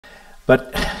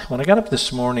But when I got up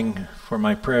this morning for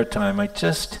my prayer time, I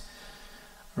just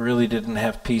really didn't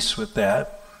have peace with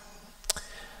that.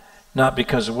 Not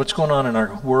because of what's going on in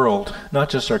our world, not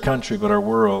just our country, but our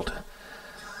world.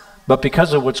 But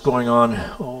because of what's going on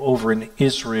over in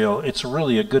Israel, it's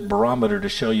really a good barometer to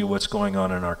show you what's going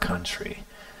on in our country.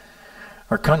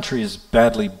 Our country is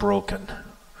badly broken.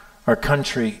 Our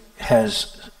country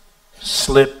has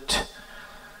slipped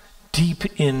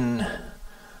deep in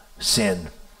sin.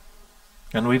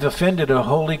 And we've offended a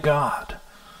holy God.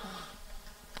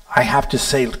 I have to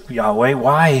say, Yahweh,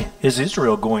 why is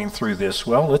Israel going through this?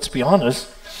 Well, let's be honest.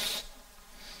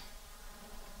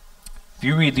 If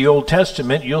you read the Old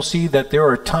Testament, you'll see that there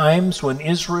are times when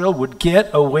Israel would get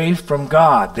away from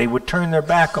God. They would turn their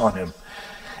back on him.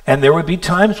 And there would be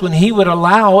times when he would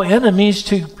allow enemies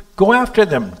to go after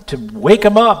them, to wake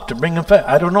them up, to bring them back.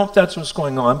 I don't know if that's what's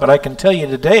going on, but I can tell you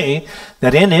today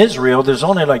that in Israel, there's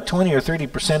only like 20 or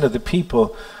 30% of the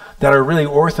people that are really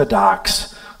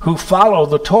orthodox, who follow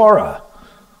the Torah.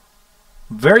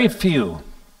 Very few.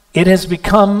 It has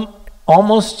become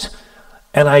almost,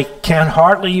 and I can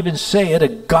hardly even say it, a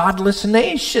godless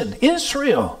nation.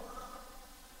 Israel.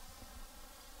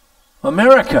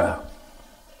 America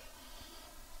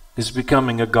is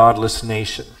becoming a godless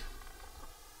nation.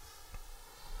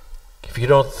 If you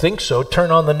don't think so,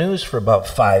 turn on the news for about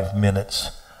 5 minutes.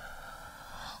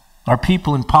 Our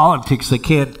people in politics, they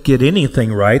can't get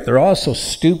anything right. They're all so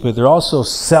stupid. They're all so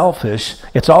selfish.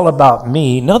 It's all about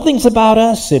me. Nothing's about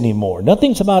us anymore.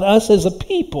 Nothing's about us as a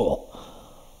people.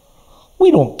 We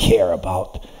don't care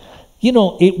about.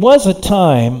 It was a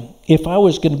time, if I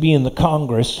was going to be in the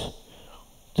Congress,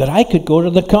 that I could go to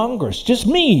the Congress. Just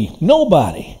me.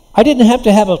 Nobody. I didn't have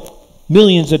to have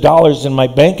millions of dollars in my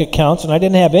bank accounts, and I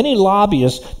didn't have any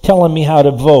lobbyists telling me how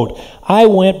to vote. I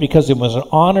went because it was an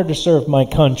honor to serve my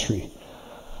country.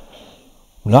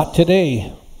 Not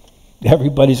today.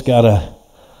 Everybody's got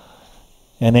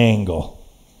an angle.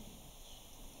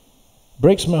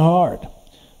 Breaks my heart.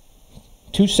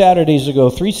 3 Saturdays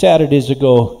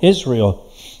ago,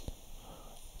 Israel.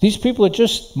 These people are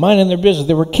just minding their business.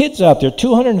 There were kids out there,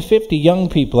 250 young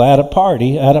people at a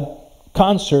party, at a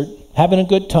concert, having a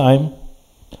good time.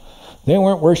 They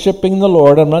weren't worshiping the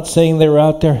Lord. I'm not saying they were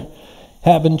out there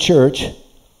having church.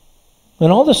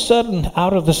 And all of a sudden,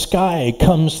 out of the sky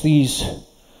comes these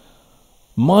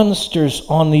monsters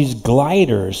on these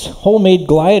gliders, homemade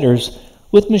gliders,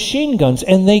 with machine guns.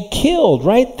 And they killed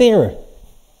right there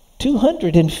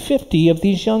 250 of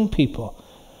these young people.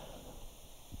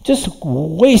 Just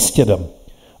wasted them.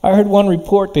 I heard one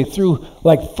report they threw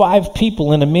like 5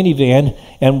 people in a minivan,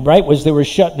 and right as they were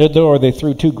shutting the door, they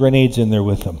threw 2 grenades in there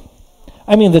with them.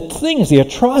 I mean, the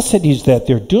atrocities that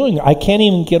they're doing, I can't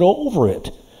even get over it.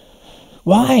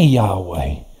 Why,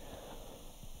 Yahweh?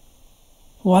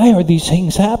 Why are these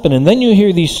things happening? And then you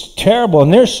hear these terrible,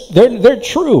 and they're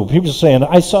true. People are saying,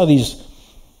 I saw these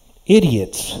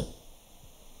idiots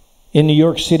in New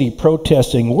York City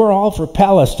protesting, we're all for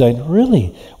Palestine. Really?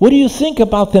 What do you think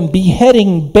about them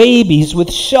beheading babies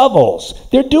with shovels?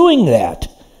 They're doing that.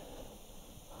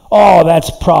 Oh,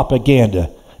 that's propaganda.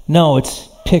 No, it's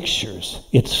pictures.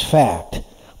 It's fact.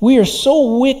 We are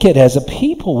so wicked as a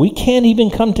people, we can't even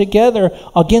come together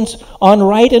on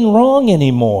right and wrong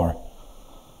anymore.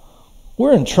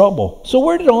 We're in trouble. So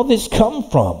where did all this come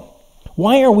from?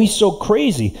 Why are we so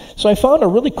crazy? So I found a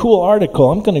really cool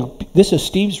article. This is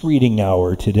Steve's reading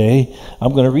hour today.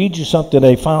 I'm going to read you something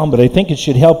I found, but I think it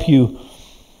should help you.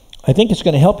 I think it's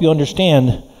going to help you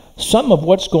understand some of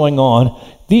what's going on.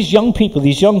 These young people,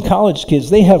 these young college kids,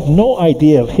 they have no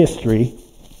idea of history.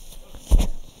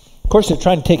 Of course, they're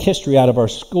trying to take history out of our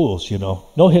schools,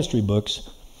 No history books.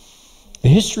 The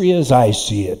history as I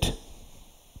see it.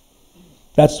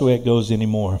 That's the way it goes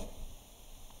anymore.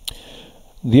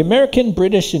 The American,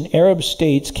 British, and Arab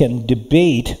states can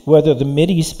debate whether the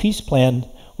Mideast peace plan,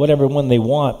 whatever one they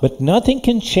want, but nothing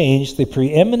can change the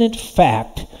preeminent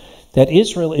fact that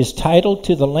Israel is titled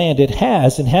to the land it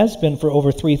has and has been for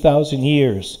over 3,000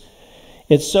 years.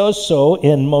 It says so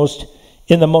in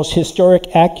the most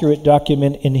historic, accurate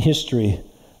document in history,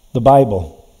 the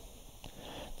Bible.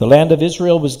 The land of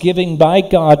Israel was given by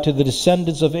God to the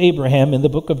descendants of Abraham in the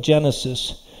book of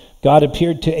Genesis. God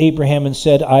appeared to Abraham and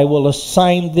said, I will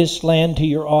assign this land to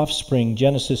your offspring.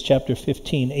 Genesis chapter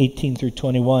 15, 18 through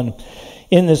 21.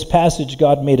 In this passage,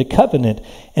 God made a covenant,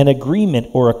 an agreement,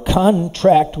 or a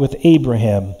contract with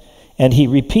Abraham. And he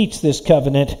repeats this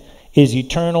covenant is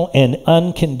eternal and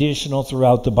unconditional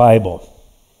throughout the Bible.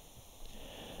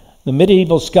 The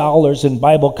medieval scholars and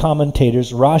Bible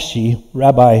commentators, Rashi,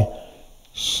 Rabbi,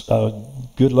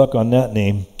 good luck on that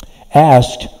name,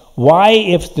 asked, Why,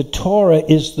 if the Torah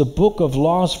is the book of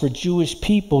laws for Jewish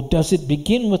people, does it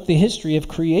begin with the history of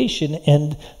creation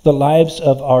and the lives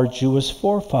of our Jewish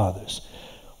forefathers?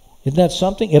 Isn't that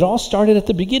something? It all started at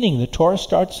the beginning. The Torah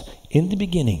starts in the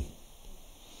beginning.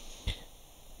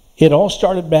 It all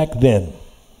started back then.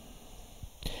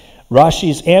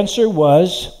 Rashi's answer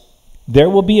was, there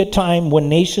will be a time when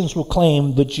nations will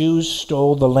claim the Jews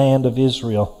stole the land of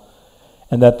Israel,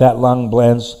 and that land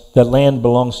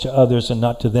belongs to others and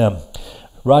not to them.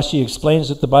 Rashi explains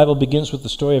that the Bible begins with the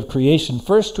story of creation,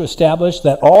 first to establish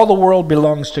that all the world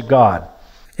belongs to God,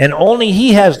 and only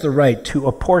He has the right to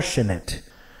apportion it.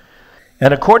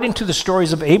 And according to the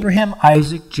stories of Abraham,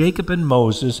 Isaac, Jacob, and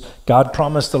Moses, God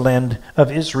promised the land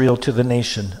of Israel to the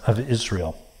nation of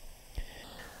Israel.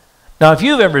 Now, if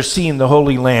you've ever seen the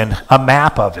Holy Land, a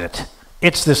map of it,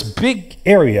 it's this big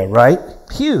area, right?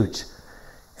 Huge.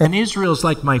 And Israel's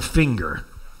like my finger.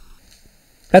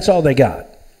 That's all they got.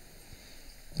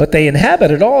 But they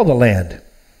inhabited all the land.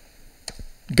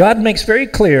 God makes very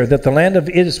clear that the land of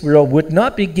Israel would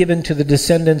not be given to the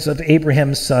descendants of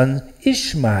Abraham's son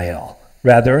Ishmael,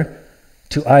 rather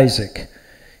to Isaac.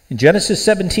 In Genesis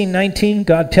 17:19,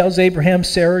 God tells Abraham,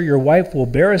 Sarah, your wife, will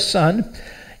bear a son.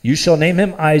 You shall name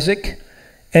him Isaac,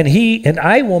 and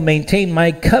I will maintain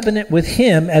my covenant with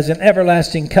him as an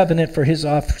everlasting covenant for his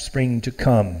offspring to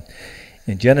come.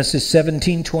 In Genesis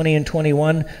 17:20 and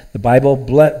 21, the Bible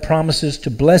promises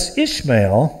to bless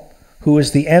Ishmael, who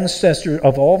is the ancestor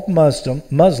of all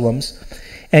Muslims,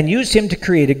 and use him to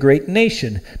create a great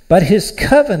nation. But his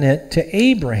covenant to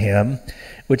Abraham,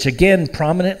 which again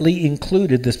prominently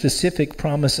included the specific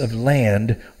promise of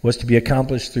land, was to be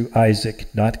accomplished through Isaac,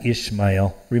 not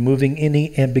Ishmael, removing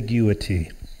any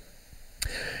ambiguity.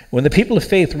 When the people of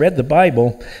faith read the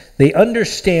Bible, they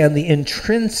understand the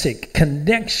intrinsic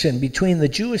connection between the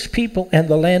Jewish people and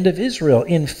the land of Israel.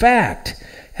 In fact,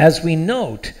 as we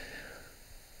note,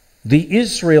 the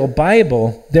Israel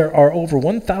Bible, there are over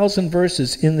 1,000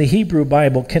 verses in the Hebrew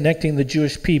Bible connecting the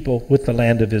Jewish people with the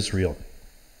land of Israel.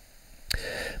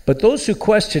 But those who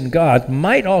question God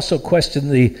might also question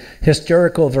the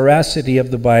historical veracity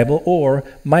of the Bible, or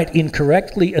might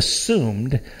incorrectly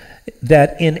assume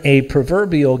that in a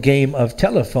proverbial game of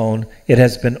telephone, it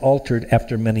has been altered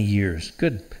after many years.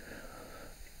 Good.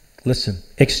 Listen,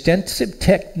 extensive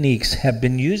techniques have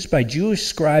been used by Jewish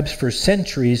scribes for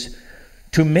centuries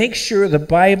to make sure the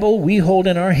Bible we hold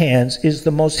in our hands is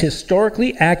the most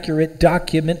historically accurate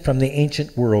document from the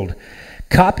ancient world.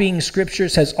 Copying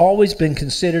scriptures has always been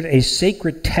considered a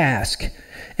sacred task,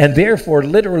 and therefore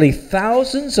literally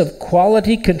thousands of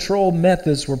quality control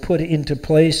methods were put into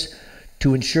place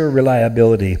to ensure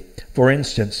reliability. For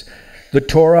instance, the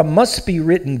Torah must be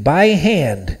written by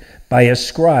hand by a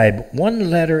scribe,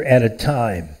 one letter at a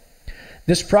time.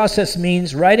 This process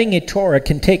means writing a Torah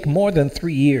can take more than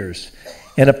 3 years,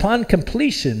 and upon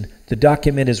completion, the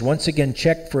document is once again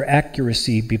checked for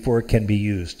accuracy before it can be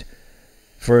used.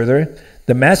 Further,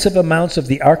 the massive amounts of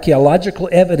the archaeological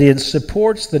evidence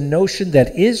supports the notion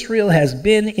that Israel has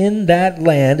been in that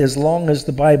land as long as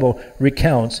the Bible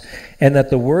recounts, and that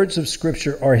the words of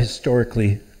Scripture are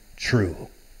historically true.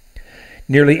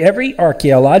 Nearly every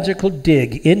archaeological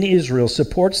dig in Israel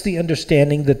supports the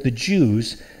understanding that the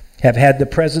Jews have had the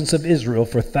presence of Israel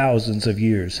for thousands of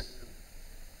years.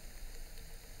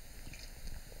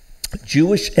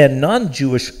 Jewish and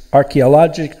non-Jewish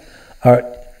archaeologists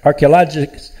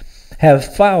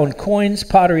have found coins,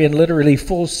 pottery, and literally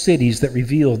full cities that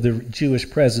reveal the Jewish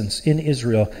presence in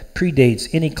Israel predates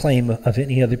any claim of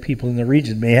any other people in the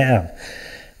region may have.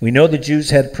 We know the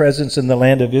Jews had presence in the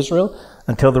land of Israel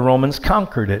until the Romans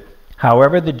conquered it.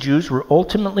 However, the Jews were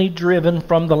ultimately driven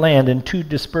from the land in 2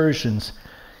 dispersions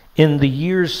in the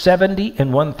years 70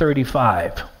 and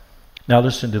 135. Now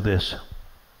listen to this.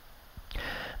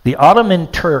 The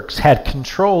Ottoman Turks had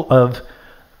control of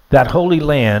that holy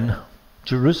land,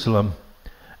 Jerusalem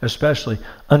especially,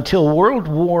 until World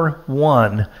War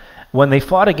I, when they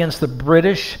fought against the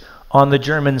British on the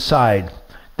German side.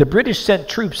 The British sent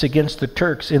troops against the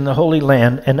Turks in the Holy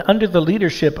Land, and under the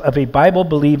leadership of a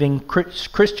Bible-believing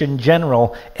Christian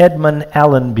general, Edmund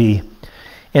Allenby.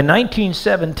 In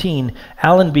 1917,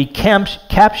 Allenby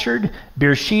captured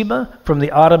Beersheba from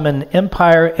the Ottoman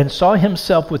Empire and saw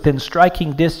himself within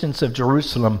striking distance of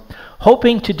Jerusalem,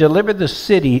 hoping to deliver the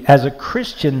city as a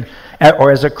Christmas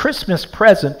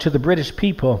present to the British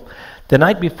people. The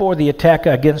night before the attack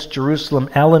against Jerusalem,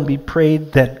 Allenby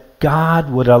prayed that God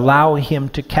would allow him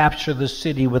to capture the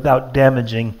city without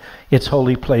damaging its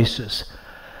holy places.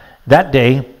 That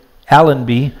day,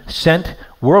 Allenby sent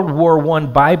World War I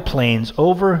biplanes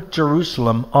over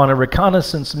Jerusalem on a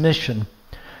reconnaissance mission.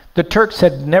 The Turks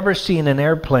had never seen an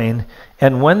airplane,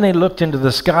 and when they looked into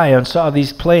the sky and saw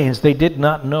these planes, they did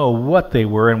not know what they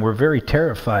were and were very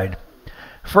terrified.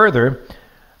 Further,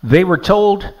 they were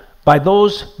told by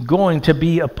those going to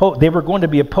be opposed, they were going to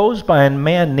be opposed by a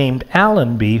man named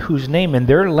Allenby, whose name in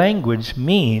their language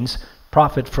means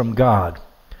prophet from God.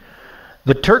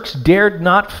 The Turks dared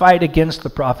not fight against the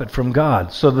prophet from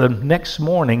God. So the next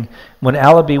morning, when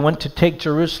Allenby went to take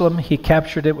Jerusalem, he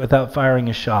captured it without firing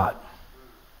a shot.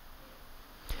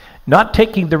 Not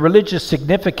taking the religious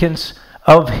significance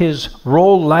of his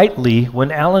role lightly,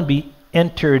 when Allenby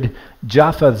entered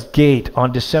Jaffa's gate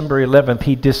on December 11th,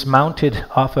 he dismounted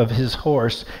off of his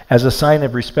horse as a sign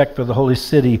of respect for the holy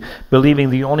city,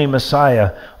 believing only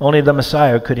the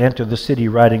Messiah could enter the city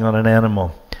riding on an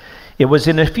animal. It was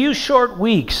in a few short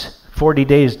weeks, 40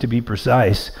 days to be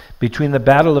precise, between the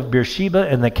Battle of Beersheba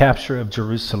and the capture of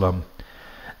Jerusalem,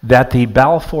 that the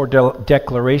Balfour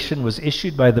Declaration was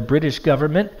issued by the British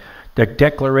government. The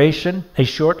declaration, a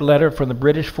short letter from the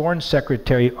British Foreign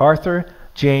Secretary Arthur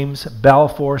James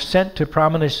Balfour, sent to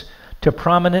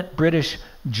prominent British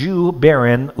Jew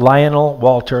Baron Lionel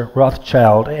Walter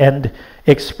Rothschild, and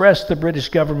expressed the British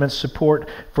government's support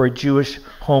for a Jewish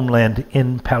homeland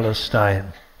in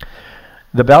Palestine.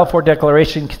 The Balfour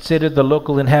Declaration considered the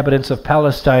local inhabitants of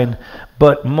Palestine,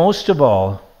 but most of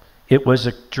all, it was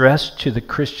addressed to the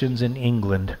Christians in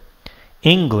England.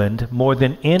 England, more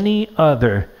than anything,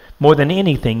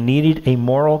 needed a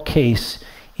moral case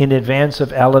in advance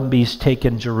of Allenby's take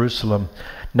in Jerusalem.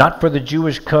 Not for the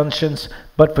Jewish conscience,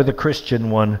 but for the Christian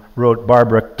one, wrote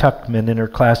Barbara Tuchman in her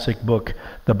classic book,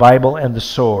 The Bible and the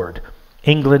Sword,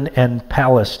 England and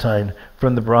Palestine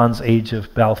from the Bronze Age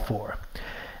of Balfour.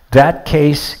 That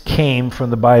case came from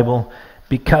the Bible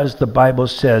because the Bible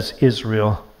says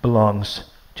Israel belongs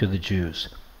to the Jews.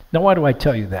 Now, why do I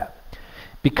tell you that?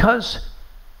 Because,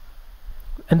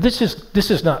 and this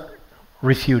is not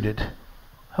refuted.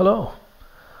 Hello?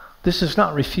 This is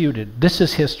not refuted. This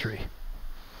is history.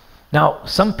 Now,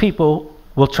 some people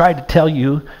will try to tell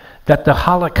you that the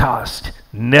Holocaust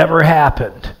never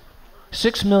happened.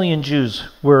 6 million Jews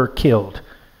were killed,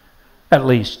 at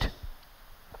least,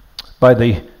 by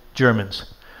the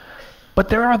Germans. But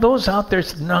there are those out there that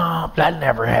say, no, that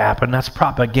never happened. That's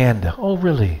propaganda. Oh,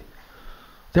 really?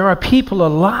 There are people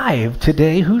alive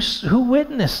today who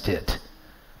witnessed it.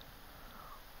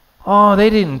 Oh, they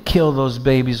didn't kill those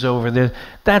babies over there.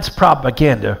 That's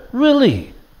propaganda.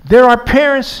 Really? There are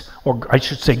parents, or I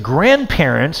should say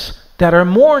grandparents, that are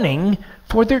mourning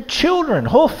for their children.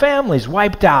 Whole families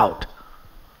wiped out.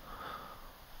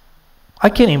 I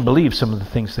can't even believe some of the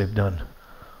things they've done.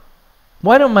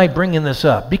 Why am I bringing this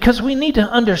up? Because we need to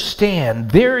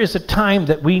understand there is a time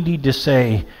that we need to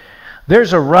say,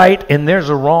 there's a right and there's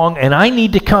a wrong, and I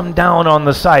need to come down on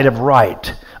the side of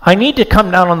right. I need to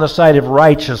come down on the side of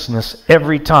righteousness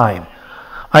every time.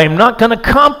 I am not going to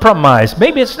compromise.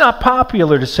 Maybe it's not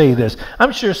popular to say this.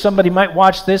 I'm sure somebody might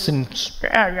watch this and,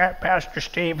 yeah, Pastor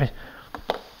Steve.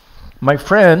 My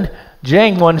friend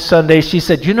Jane one Sunday, she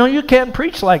said, you can't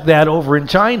preach like that over in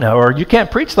China, or you can't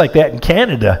preach like that in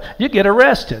Canada. You get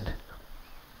arrested.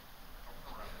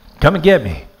 Come and get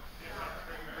me.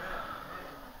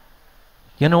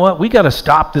 You know what? We got to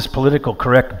stop this political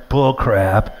correct bull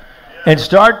crap and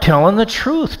start telling the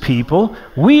truth, people.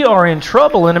 We are in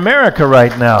trouble in America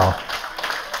right now.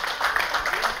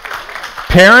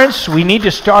 Parents, we need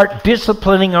to start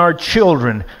disciplining our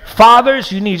children.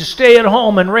 Fathers, you need to stay at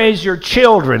home and raise your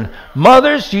children.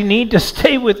 Mothers, you need to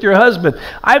stay with your husband.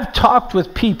 I've talked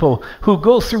with people who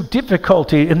go through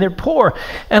difficulty and they're poor.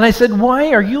 And I said,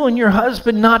 why are you and your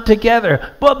husband not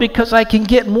together? Well, because I can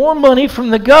get more money from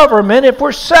the government if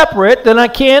we're separate than I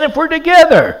can if we're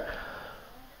together.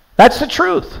 That's the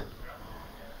truth.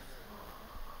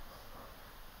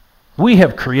 We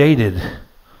have created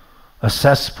a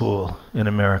cesspool in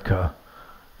America,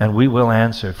 and we will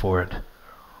answer for it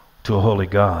to a holy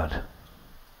God.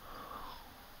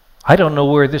 I don't know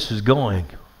where this is going.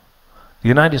 The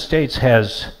United States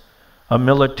has a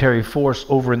military force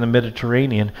over in the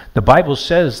Mediterranean. The Bible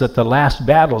says that the last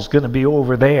battle is going to be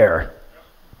over there.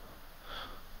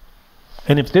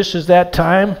 And if this is that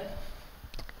time,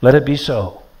 let it be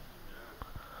so.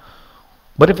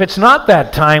 But if it's not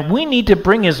that time, we need to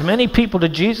bring as many people to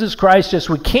Jesus Christ as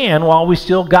we can while we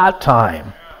still got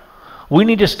time. We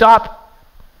need to stop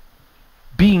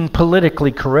being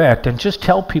politically correct and just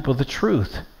tell people the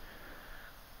truth.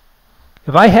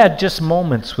 If I had just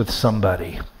moments with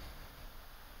somebody,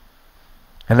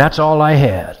 and that's all I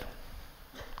had,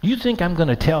 you think I'm going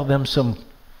to tell them some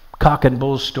cock and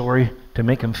bull story to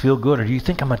make them feel good, or do you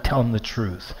think I'm going to tell them the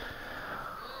truth?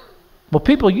 Well,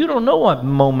 people, you don't know what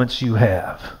moments you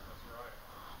have.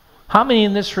 How many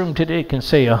in this room today can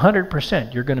say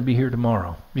 100% you're going to be here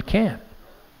tomorrow? You can't.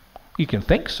 You can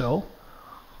think so,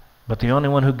 but the only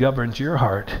one who governs your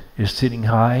heart is sitting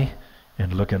high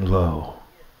and looking low.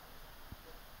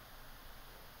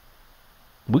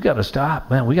 We got to stop,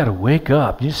 man. We got to wake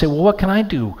up. You say, well, what can I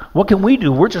do? What can we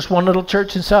do? We're just one little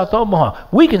church in South Omaha.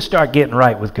 We can start getting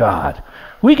right with God.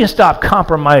 We can stop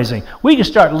compromising. We can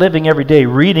start living every day,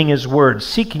 reading His Word,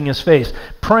 seeking His face,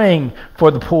 praying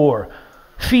for the poor,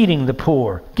 feeding the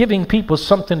poor, giving people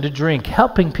something to drink,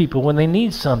 helping people when they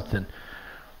need something.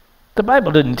 The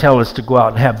Bible didn't tell us to go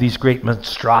out and have these great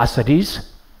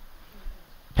monstrosities,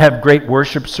 have great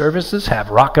worship services,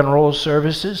 have rock and roll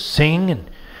services, sing, and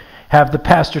have the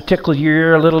pastor tickle your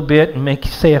ear a little bit and make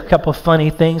you say a couple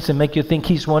funny things and make you think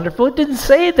he's wonderful. It didn't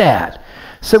say that.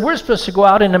 It said we're supposed to go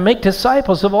out and to make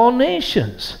disciples of all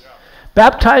nations,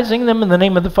 baptizing them in the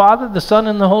name of the Father, the Son,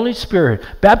 and the Holy Spirit,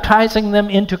 baptizing them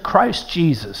into Christ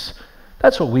Jesus.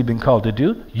 That's what we've been called to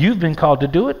do. You've been called to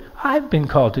do it. I've been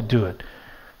called to do it.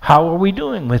 How are we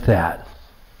doing with that?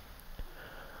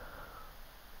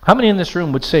 How many in this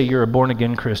room would say you're a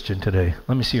born-again Christian today?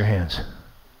 Let me see your hands.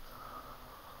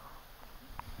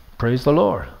 Praise the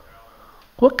Lord.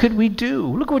 What could we do?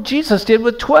 Look what Jesus did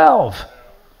with 12.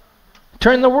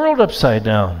 Turn the world upside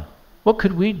down. What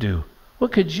could we do?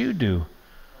 What could you do?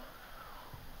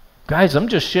 Guys, I'm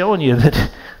just showing you that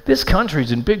this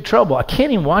country's in big trouble. I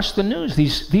can't even watch the news.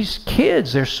 These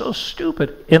kids, they're so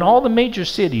stupid. In all the major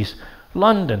cities,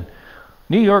 London,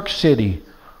 New York City,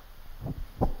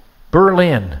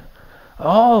 Berlin,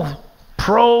 all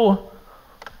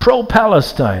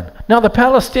pro-Palestine. Now the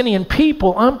Palestinian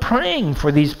people, I'm praying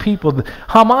for these people.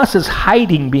 Hamas is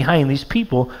hiding behind these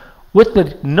people with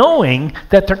the knowing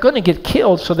that they're going to get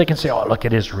killed so they can say, oh, look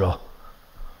at Israel.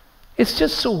 It's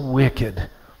just so wicked.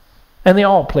 And they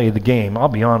all play the game, I'll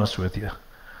be honest with you.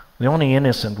 The only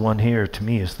innocent one here to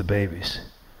me is the babies.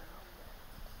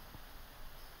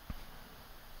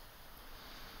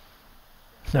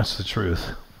 That's the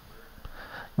truth.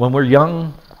 When we're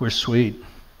young, we're sweet.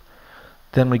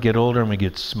 Then we get older and we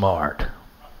get smart.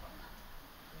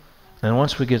 And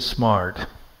once we get smart,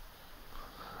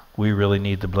 we really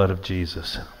need the blood of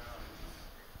Jesus.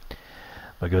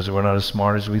 Because we're not as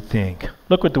smart as we think.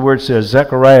 Look what the word says,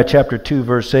 Zechariah chapter 2,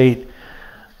 verse 8.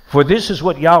 For this is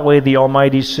what Yahweh the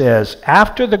Almighty says,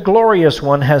 after the glorious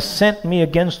one has sent me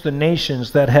against the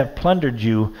nations that have plundered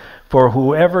you, for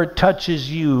whoever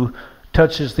touches you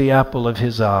touches the apple of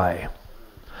his eye.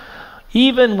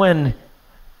 Even when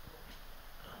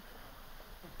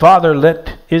Father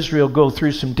let Israel go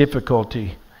through some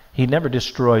difficulty, He never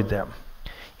destroyed them.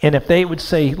 And if they would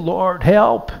say, Lord,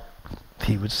 help,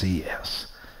 He would say yes.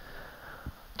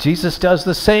 Jesus does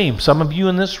the same. Some of you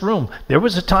in this room, there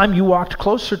was a time you walked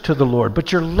closer to the Lord,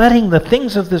 but you're letting the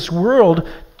things of this world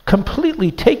completely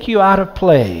take you out of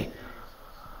play.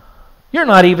 You're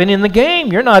not even in the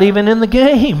game. You're not even in the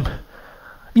game.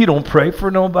 You don't pray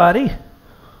for nobody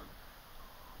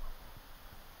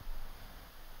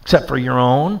except for your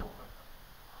own.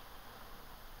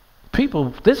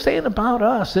 People, this ain't about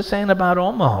us. This ain't about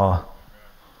Omaha.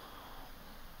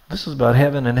 This is about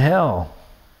heaven and hell.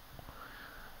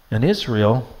 And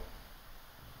Israel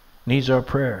needs our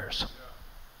prayers.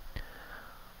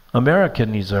 America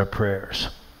needs our prayers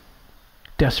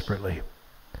desperately.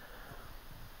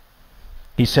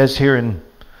 He says here in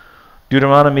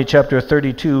Deuteronomy chapter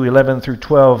 32, 11 through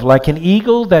 12, like an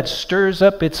eagle that stirs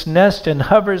up its nest and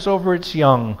hovers over its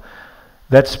young,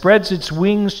 that spreads its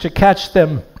wings to catch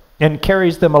them and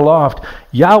carries them aloft,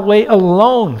 Yahweh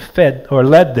alone fed or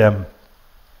led them.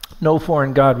 No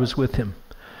foreign god was with him.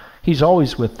 He's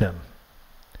always with them.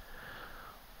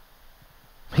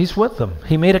 He's with them.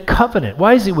 He made a covenant.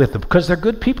 Why is he with them? Because they're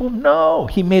good people? No.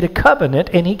 He made a covenant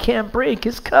and he can't break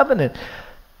his covenant.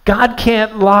 God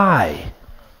can't lie.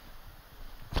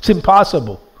 It's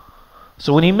impossible.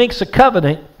 So when he makes a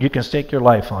covenant, you can stake your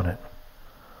life on it.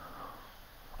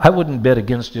 I wouldn't bet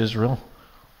against Israel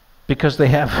because they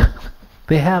have,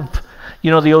 you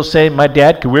know the old saying, my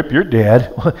dad can whip your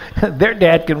dad. Their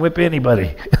dad can whip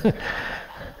anybody.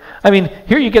 I mean,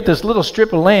 here you get this little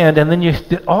strip of land and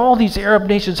then all these Arab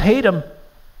nations hate them.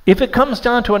 If it comes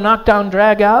down to a knockdown,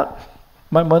 drag out,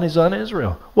 my money's on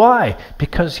Israel. Why?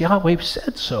 Because Yahweh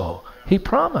said so. He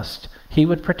promised he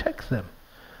would protect them.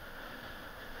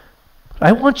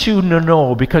 I want you to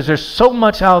know, because there's so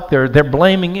much out there, they're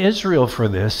blaming Israel for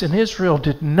this, and Israel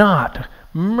did not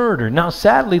murder. Now,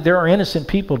 sadly, there are innocent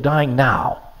people dying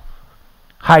now,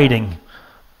 hiding.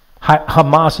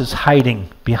 Hamas is hiding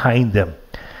behind them.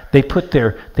 They put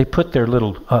their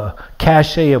little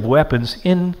cache of weapons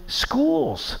in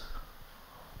schools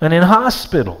and in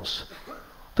hospitals.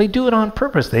 They do it on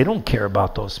purpose. They don't care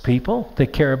about those people. They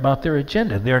care about their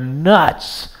agenda. They're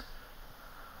nuts.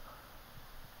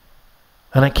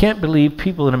 And I can't believe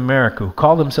people in America who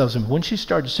call themselves, and when she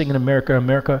started singing America,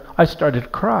 America, I started to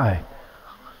cry.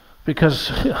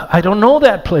 Because I don't know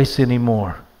that place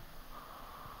anymore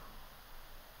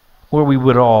where we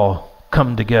would all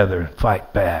come together and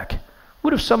fight back.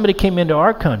 What if somebody came into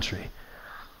our country,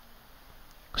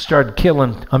 started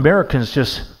killing Americans,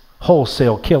 just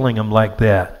wholesale killing them like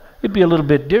that? It'd be a little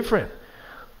bit different.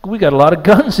 We got a lot of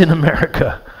guns in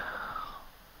America.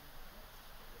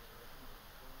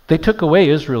 They took away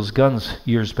Israel's guns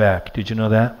years back. Did you know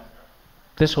that?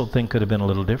 This whole thing could have been a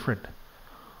little different.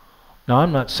 Now,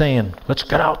 I'm not saying let's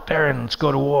get out there and let's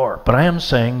go to war, but I am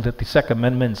saying that the Second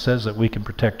Amendment says that we can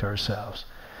protect ourselves.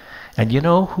 And you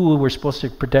know who we're supposed to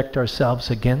protect ourselves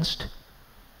against?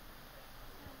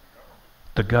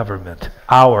 The government,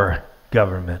 our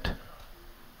government.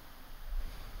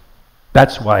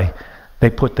 That's why they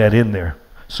put that in there.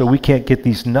 So we can't get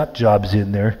these nut jobs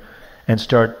in there and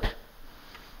start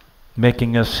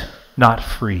making us not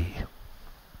free.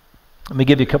 Let me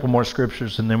give you a couple more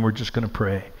scriptures and then we're just going to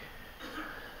pray.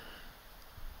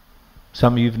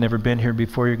 Some of you have never been here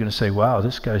before. You're going to say, wow,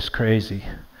 this guy's crazy.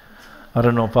 I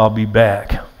don't know if I'll be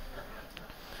back.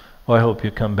 Well, I hope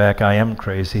you come back. I am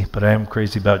crazy, but I am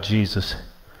crazy about Jesus.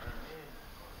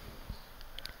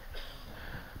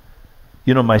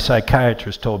 You know, my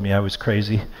psychiatrist told me I was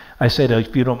crazy. I said,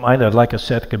 if you don't mind, I'd like a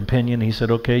second opinion. He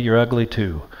said, okay, you're ugly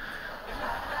too.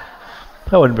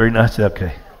 That wasn't very nice.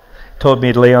 Okay. Told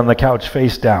me to lay on the couch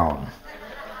face down.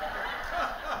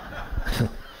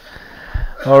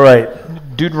 All right.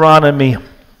 Deuteronomy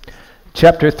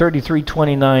chapter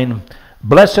 33:29.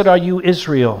 Blessed are you,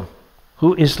 Israel,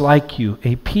 who is like you,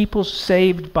 a people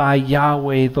saved by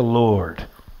Yahweh the Lord.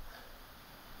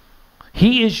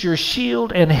 He is your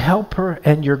shield and helper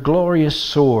and your glorious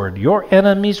sword. Your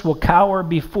enemies will cower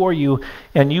before you,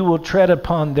 and you will tread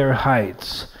upon their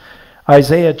heights.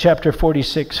 Isaiah chapter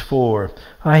 46:4.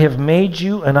 I have made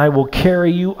you, and I will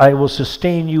carry you. I will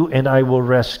sustain you, and I will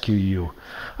rescue you.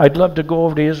 I'd love to go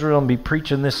over to Israel and be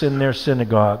preaching this in their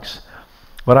synagogues,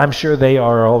 but I'm sure they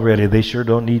are already. They sure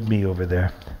don't need me over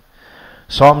there.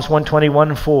 Psalms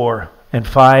 121:4 and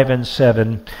 5 and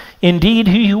 7. Indeed,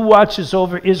 he who watches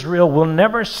over Israel will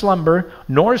never slumber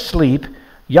nor sleep.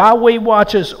 Yahweh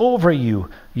watches over you.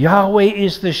 Yahweh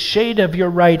is the shade of your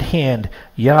right hand.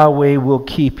 Yahweh will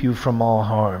keep you from all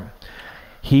harm.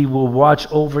 He will watch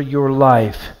over your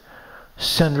life.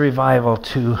 Send revival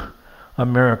to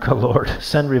America, Lord.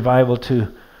 Send revival to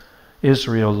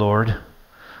Israel, Lord.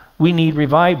 We need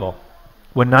revival.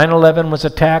 When 9/11 was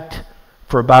attacked,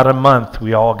 for about a month,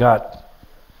 we all got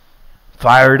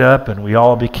fired up and we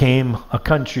all became a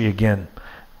country again.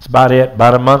 That's about it.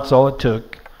 About a month's all it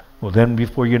took. Well, then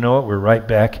before you know it, we're right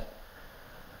back.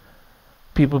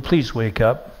 People, please wake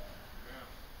up.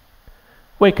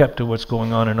 Wake up to what's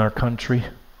going on in our country.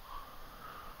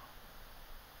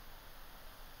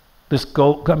 Let's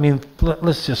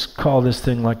just call this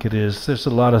thing like it is. There's a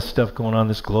lot of stuff going on,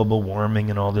 this global warming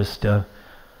and all this stuff.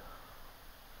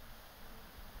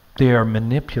 They are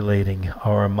manipulating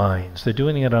our minds. They're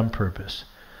doing it on purpose.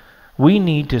 We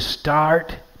need to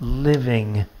start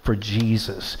living for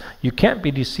Jesus. You can't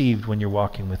be deceived when you're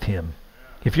walking with Him.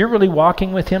 If you're really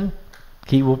walking with Him,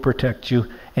 He will protect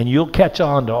you, and you'll catch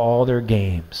on to all their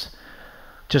games.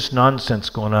 Just nonsense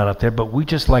going on out there, but we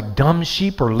just like dumb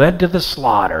sheep are led to the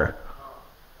slaughter.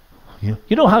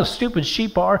 You know how stupid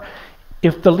sheep are?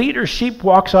 If the leader sheep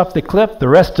walks off the cliff, the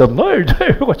rest of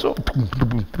them, what's up?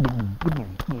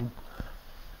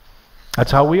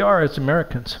 That's how we are as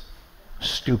Americans.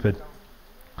 Stupid.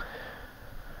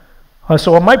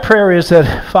 So my prayer is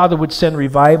that Father would send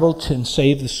revival and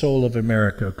save the soul of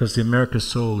America, because the America's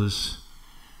soul is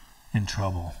in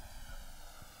trouble.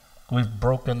 We've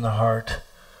broken the heart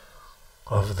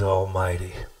of the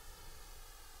Almighty.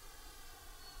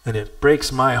 And it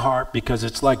breaks my heart because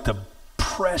it's like the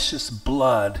precious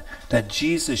blood that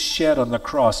Jesus shed on the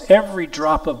cross. Every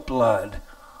drop of blood.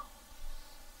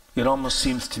 It almost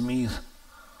seems to me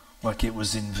like it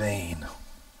was in vain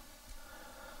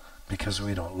because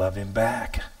we don't love Him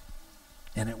back.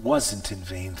 And it wasn't in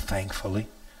vain, thankfully.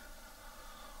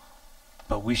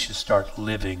 But we should start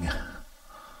living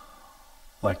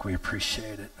like we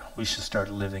appreciate it. We should start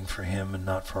living for Him and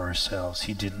not for ourselves.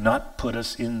 He did not put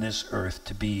us in this earth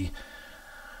to be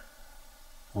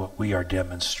what we are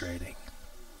demonstrating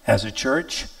as a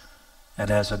church and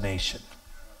as a nation.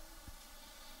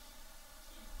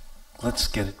 Let's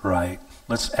get it right.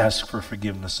 Let's ask for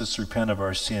forgiveness. Let's repent of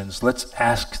our sins. Let's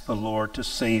ask the Lord to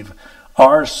save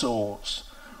our souls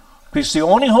Because the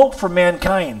only hope for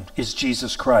mankind is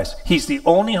Jesus Christ. He's the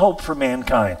only hope for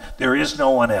mankind. There is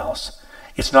no one else.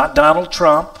 It's not Donald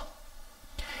Trump.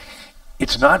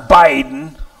 It's not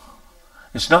Biden.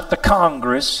 It's not the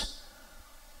Congress.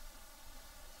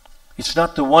 It's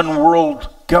not the one world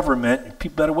government.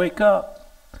 People better wake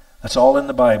up. That's all in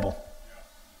the Bible.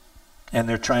 And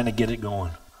they're trying to get it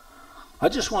going. I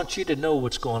just want you to know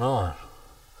what's going on.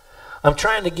 I'm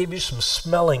trying to give you some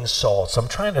smelling salts. I'm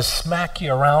trying to smack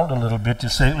you around a little bit to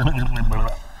say,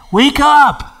 wake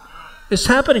up! It's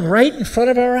happening right in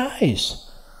front of our eyes.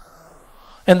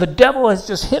 And the devil has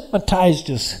just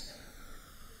hypnotized us.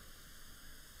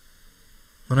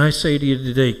 When I say to you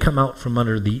today, come out from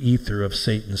under the ether of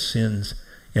Satan's sins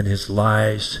and his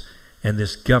lies and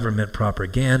this government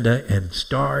propaganda and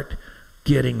start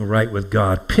getting right with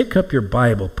God. Pick up your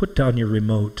Bible. Put down your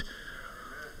remote.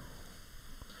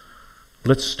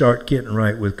 Let's start getting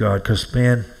right with God, because,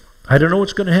 man, I don't know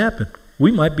what's going to happen.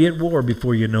 We might be at war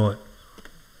before you know it.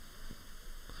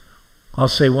 I'll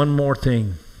say one more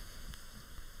thing,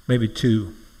 maybe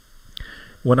two.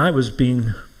 When I went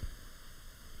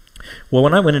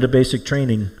into basic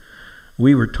training,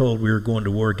 we were told we were going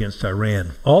to war against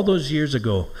Iran. All those years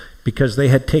ago, because they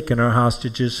had taken our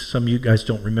hostages. Some of you guys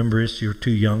don't remember this, you're too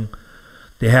young.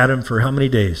 They had them for how many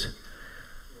days?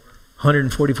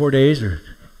 144 days or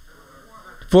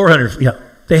 400, yeah.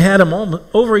 They had them almost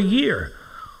over a year.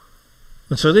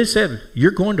 And so they said,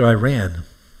 you're going to Iran.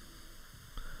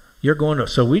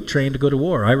 So we trained to go to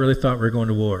war. I really thought we were going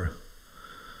to war.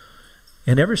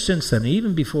 And ever since then,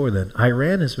 even before then,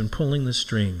 Iran has been pulling the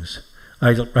strings.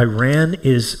 Iran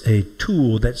is a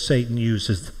tool that Satan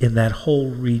uses in that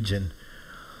whole region.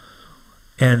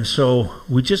 And so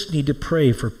we just need to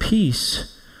pray for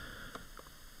peace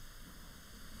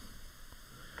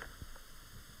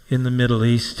in the Middle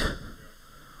East,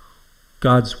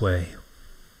 God's way.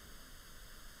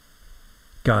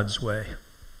 God's way.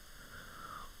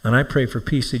 And I pray for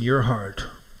peace in your heart,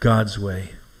 God's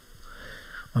way.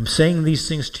 I'm saying these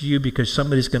things to you because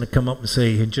somebody's going to come up and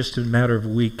say in just a matter of a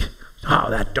week, oh,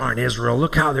 that darn Israel,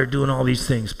 look how they're doing all these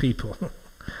things, people.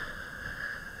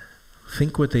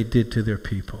 Think what they did to their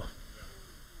people.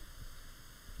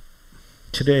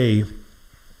 Today,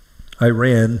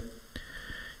 Iran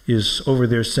is over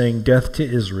there saying death to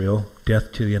Israel,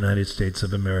 death to the United States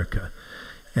of America.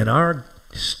 And our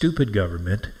stupid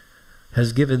government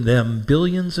has given them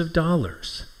billions of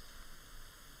dollars.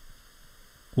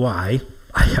 Why?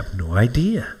 I have no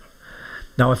idea.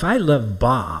 Now, if I love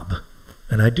Bob,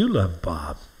 and I do love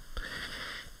Bob,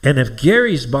 and if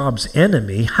Gary's Bob's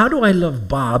enemy, how do I love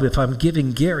Bob if I'm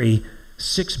giving Gary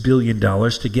 $6 billion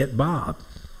to get Bob?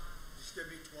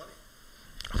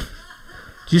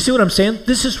 Do you see what I'm saying?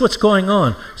 This is what's going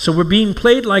on. So we're being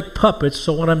played like puppets.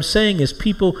 So what I'm saying is,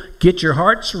 people, get your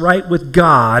hearts right with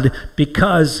God,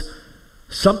 because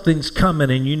something's coming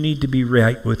and you need to be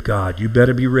right with God. You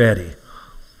better be ready.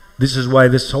 This is why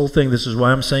this whole thing, this is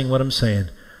why I'm saying what I'm saying.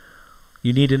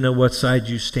 You need to know what side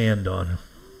you stand on.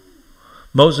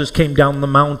 Moses came down the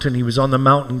mountain. He was on the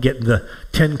mountain getting the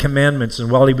 10 Commandments.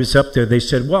 And while he was up there, they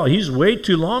said, well, he's way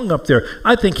too long up there.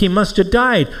 I think he must have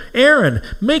died. Aaron,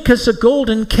 make us a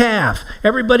golden calf.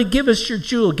 Everybody give us your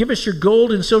jewel. Give us your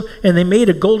gold and silver. And they made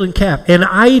a golden calf, an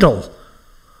idol.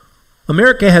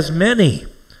 America has many.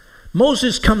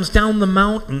 Moses comes down the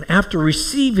mountain after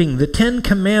receiving the 10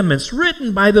 Commandments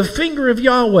written by the finger of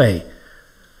Yahweh.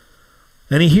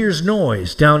 And he hears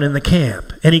noise down in the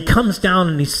camp. And he comes down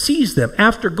and he sees them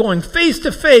after going face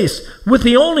to face with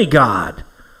the only God.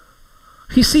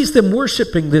 He sees them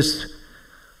worshiping this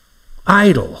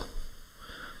idol.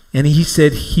 And he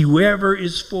said, whoever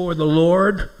is for the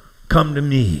Lord, come to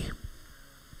me.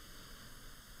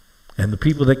 And the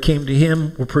people that came to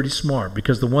him were pretty smart,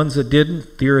 because the ones that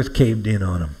didn't, the earth caved in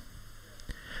on them.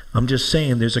 I'm just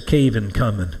saying, there's a cave-in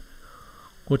coming.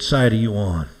 What side are you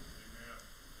on?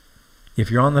 If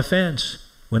you're on the fence,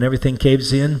 when everything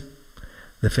caves in,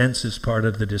 the fence is part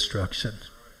of the destruction.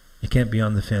 You can't be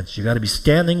on the fence. You got to be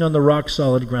standing on the rock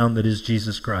solid ground that is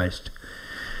Jesus Christ.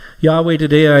 Yahweh,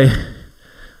 today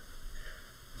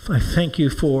I thank you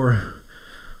for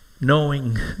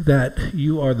knowing that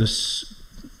you are the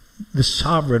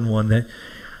sovereign one, that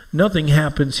nothing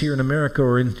happens here in America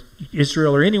or in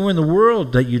Israel or anywhere in the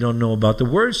world that you don't know about. The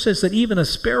word says that even a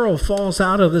sparrow falls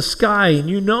out of the sky and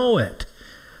you know it.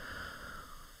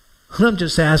 And I'm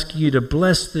just asking you to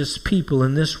bless this people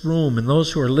in this room and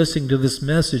those who are listening to this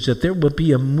message, that there will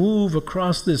be a move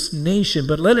across this nation,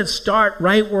 but let it start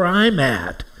right where I'm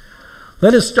at.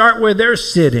 Let us start where they're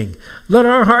sitting. Let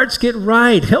our hearts get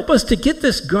right. Help us to get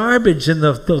this garbage and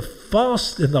the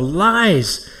false and the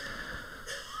lies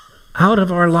out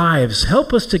of our lives.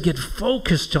 Help us to get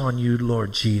focused on you,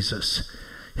 Lord Jesus.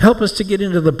 Help us to get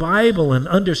into the Bible and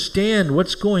understand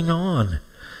what's going on.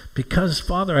 Because,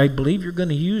 Father, I believe you're going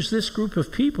to use this group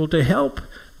of people to help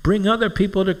bring other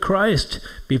people to Christ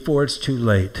before it's too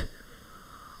late.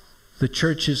 The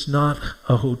church is not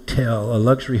a hotel, a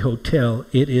luxury hotel.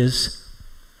 It's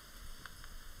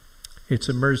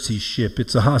a mercy ship.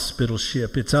 It's a hospital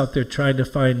ship. It's out there trying to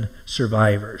find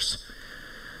survivors.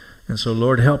 And so,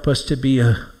 Lord, help us to be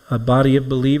a body of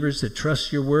believers that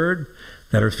trust your word,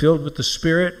 that are filled with the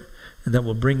Spirit, and that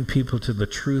will bring people to the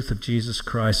truth of Jesus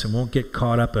Christ and won't get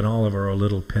caught up in all of our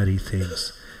little petty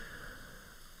things.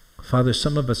 Father,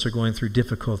 some of us are going through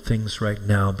difficult things right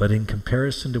now, but in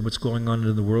comparison to what's going on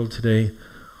in the world today,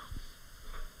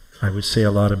 I would say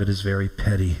a lot of it is very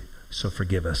petty. So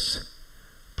forgive us.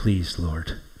 Please,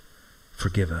 Lord,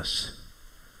 forgive us.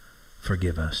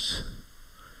 Forgive us.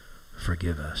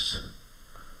 Forgive us.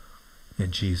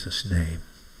 In Jesus' name.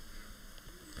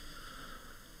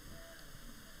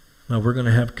 Now we're going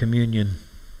to have communion.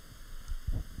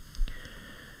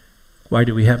 Why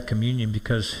do we have communion?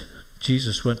 Because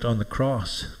Jesus went on the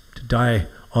cross to die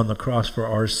on the cross for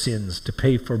our sins, to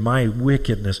pay for my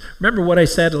wickedness. Remember what I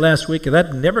said last week? That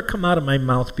had never come out of my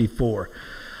mouth before.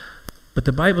 But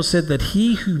the Bible said that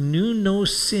he who knew no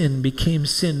sin became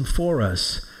sin for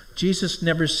us. Jesus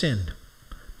never sinned.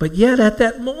 But yet at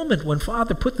that moment when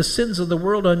Father put the sins of the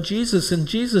world on Jesus, and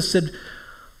Jesus said,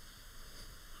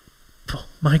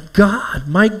 my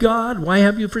God, why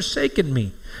have you forsaken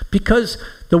me? Because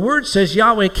the word says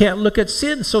Yahweh can't look at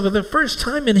sin. So for the first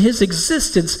time in his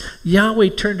existence, Yahweh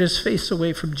turned his face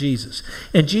away from Jesus.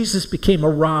 And Jesus became a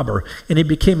robber, and he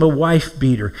became a wife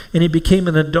beater, and he became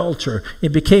an adulterer, he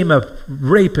became a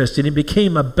rapist, and he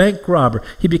became a bank robber,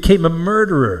 he became a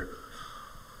murderer.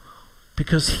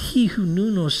 Because he who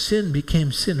knew no sin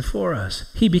became sin for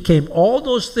us. He became all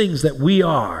those things that we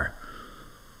are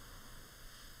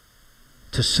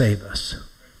to save us.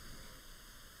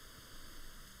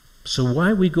 So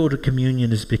why we go to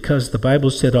communion is because the Bible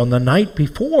said on the night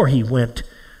before he went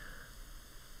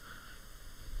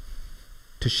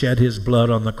to shed his blood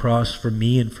on the cross for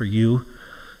me and for you,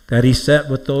 that he sat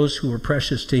with those who were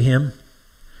precious to him.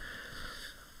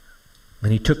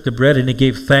 And he took the bread and he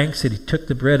gave thanks, and he took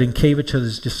the bread and gave it to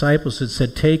his disciples and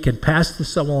said, take and pass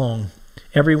this along,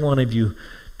 every one of you,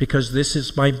 because this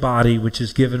is my body which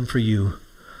is given for you.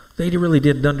 They really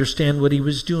didn't understand what he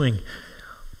was doing.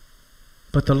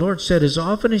 But the Lord said, as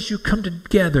often as you come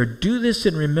together, do this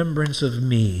in remembrance of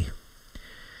me.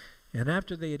 And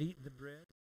after they had eaten the bread,